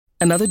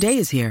Another day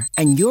is here,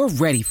 and you're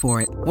ready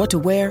for it. What to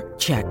wear?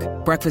 Check.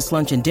 Breakfast,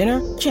 lunch, and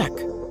dinner? Check.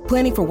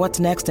 Planning for what's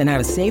next and how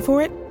to save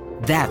for it?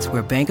 That's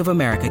where Bank of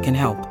America can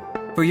help.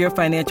 For your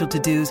financial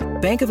to-dos,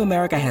 Bank of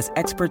America has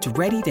experts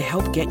ready to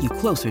help get you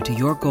closer to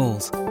your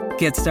goals.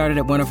 Get started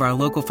at one of our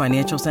local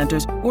financial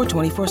centers or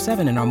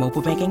 24/7 in our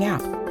mobile banking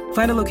app.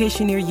 Find a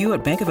location near you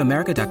at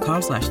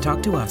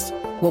bankofamerica.com/talktous.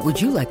 What would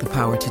you like the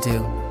power to do?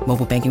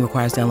 Mobile banking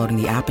requires downloading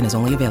the app and is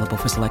only available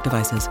for select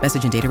devices.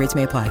 Message and data rates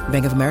may apply.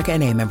 Bank of America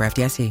NA, member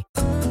FDIC.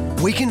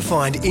 We can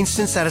find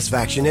instant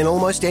satisfaction in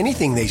almost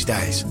anything these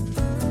days.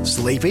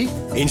 Sleepy?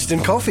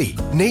 Instant coffee.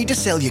 Need to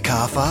sell your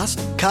car fast?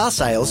 Car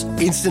sales,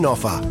 instant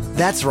offer.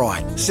 That's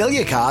right. Sell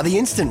your car the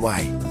instant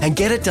way and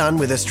get it done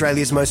with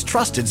Australia's most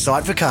trusted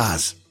site for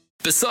cars.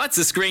 Besides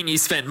the screen you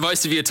spent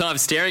most of your time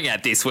staring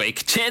at this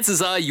week,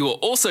 chances are you are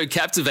also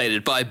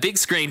captivated by big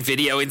screen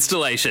video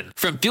installation.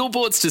 From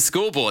billboards to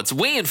scoreboards,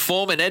 we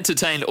inform and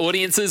entertain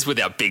audiences with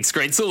our big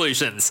screen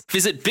solutions.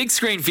 Visit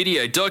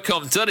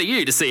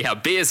bigscreenvideo.com.au to see how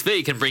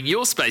BSV can bring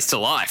your space to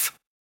life.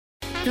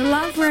 The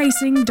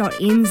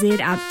loveracing.nz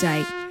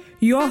update.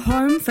 Your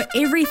home for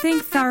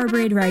everything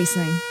thoroughbred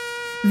racing.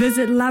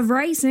 Visit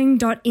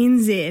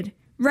loveracing.nz.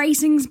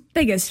 Racing's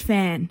biggest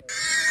fan.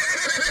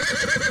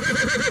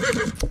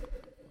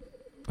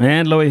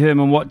 And Louis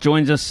Herman-Watt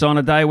joins us on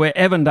a day where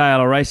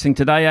Avondale are racing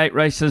today. 8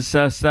 races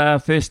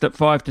start first at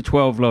 5 to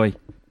 12, Louis.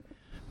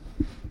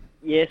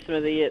 Yes,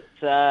 Smithy, it's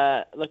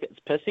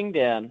pissing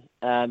down.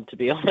 To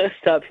be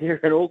honest, up here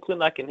in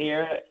Auckland, I can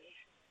hear it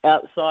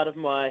outside of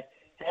my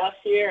house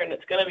here, and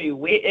it's going to be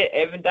wet at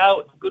Avondale.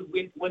 It's a good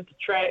winter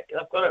track.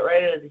 I've got it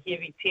rated as a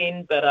heavy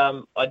 10, but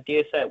I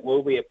dare say it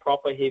will be a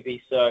proper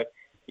heavy. So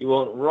you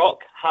want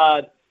rock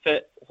hard,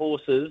 fit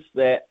horses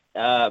that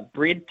are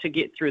bred to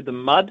get through the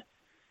mud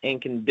and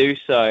can do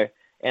so,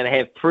 and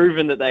have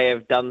proven that they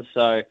have done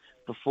so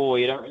before.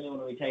 You don't really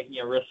want to be taking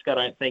a risk, I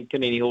don't think,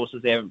 in any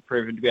horses that haven't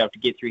proven to be able to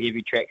get through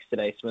heavy tracks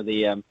today,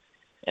 Smithy. And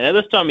at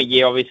this time of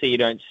year, obviously, you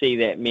don't see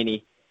that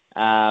many.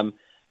 But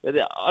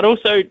I'd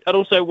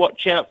also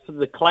watch out for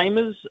the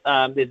claimers.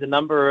 There's a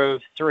number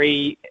of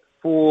 3-4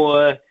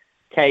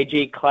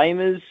 kg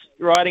claimers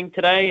riding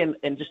today,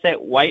 and just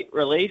that weight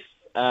relief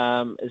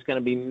is going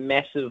to be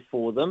massive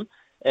for them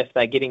if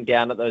they're getting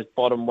down at those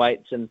bottom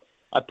weights. And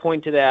I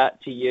pointed out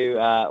to you,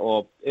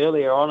 or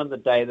earlier on in the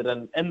day, that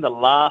in the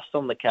last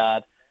on the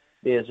card,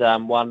 there's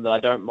one that I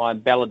don't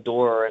mind,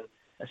 Balladora, and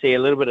I see a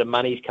little bit of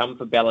money's come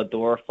for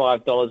Balladora,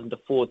 $5 into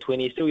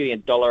 $4.20, still getting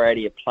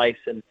 $1.80 a place.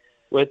 And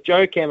with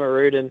Joe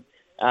Cameroon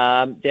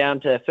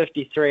down to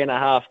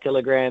 53.5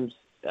 kilograms,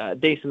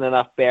 decent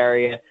enough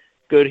barrier,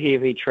 good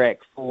heavy track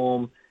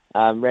form,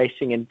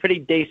 racing in pretty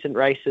decent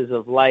races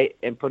of late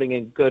and putting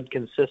in good,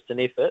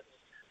 consistent efforts,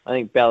 I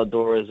think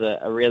Balladora is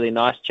a really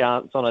nice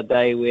chance on a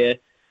day where,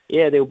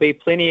 there'll be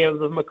plenty of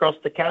them across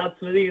the card,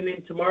 Smithy, and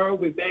then tomorrow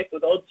we'll be back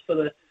with odds for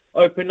the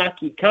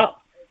Opunaki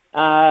Cup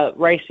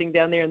racing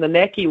down there in the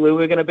Naki, where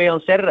we're going to be on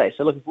Saturday.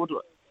 So looking forward to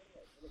it.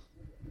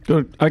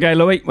 Good. Okay,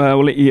 Louis,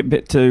 we'll let you get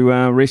back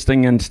to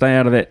resting and stay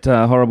out of that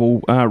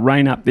horrible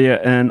rain up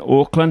there in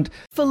Auckland.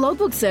 For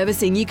logbook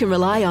servicing you can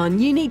rely on,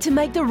 you need to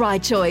make the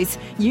right choice.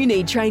 You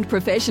need trained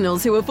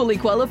professionals who are fully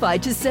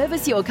qualified to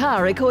service your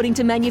car according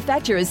to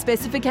manufacturer's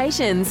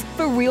specifications.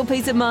 For real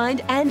peace of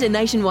mind and a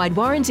nationwide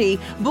warranty,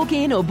 book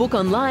in or book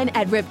online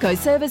at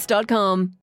repcoservice.com.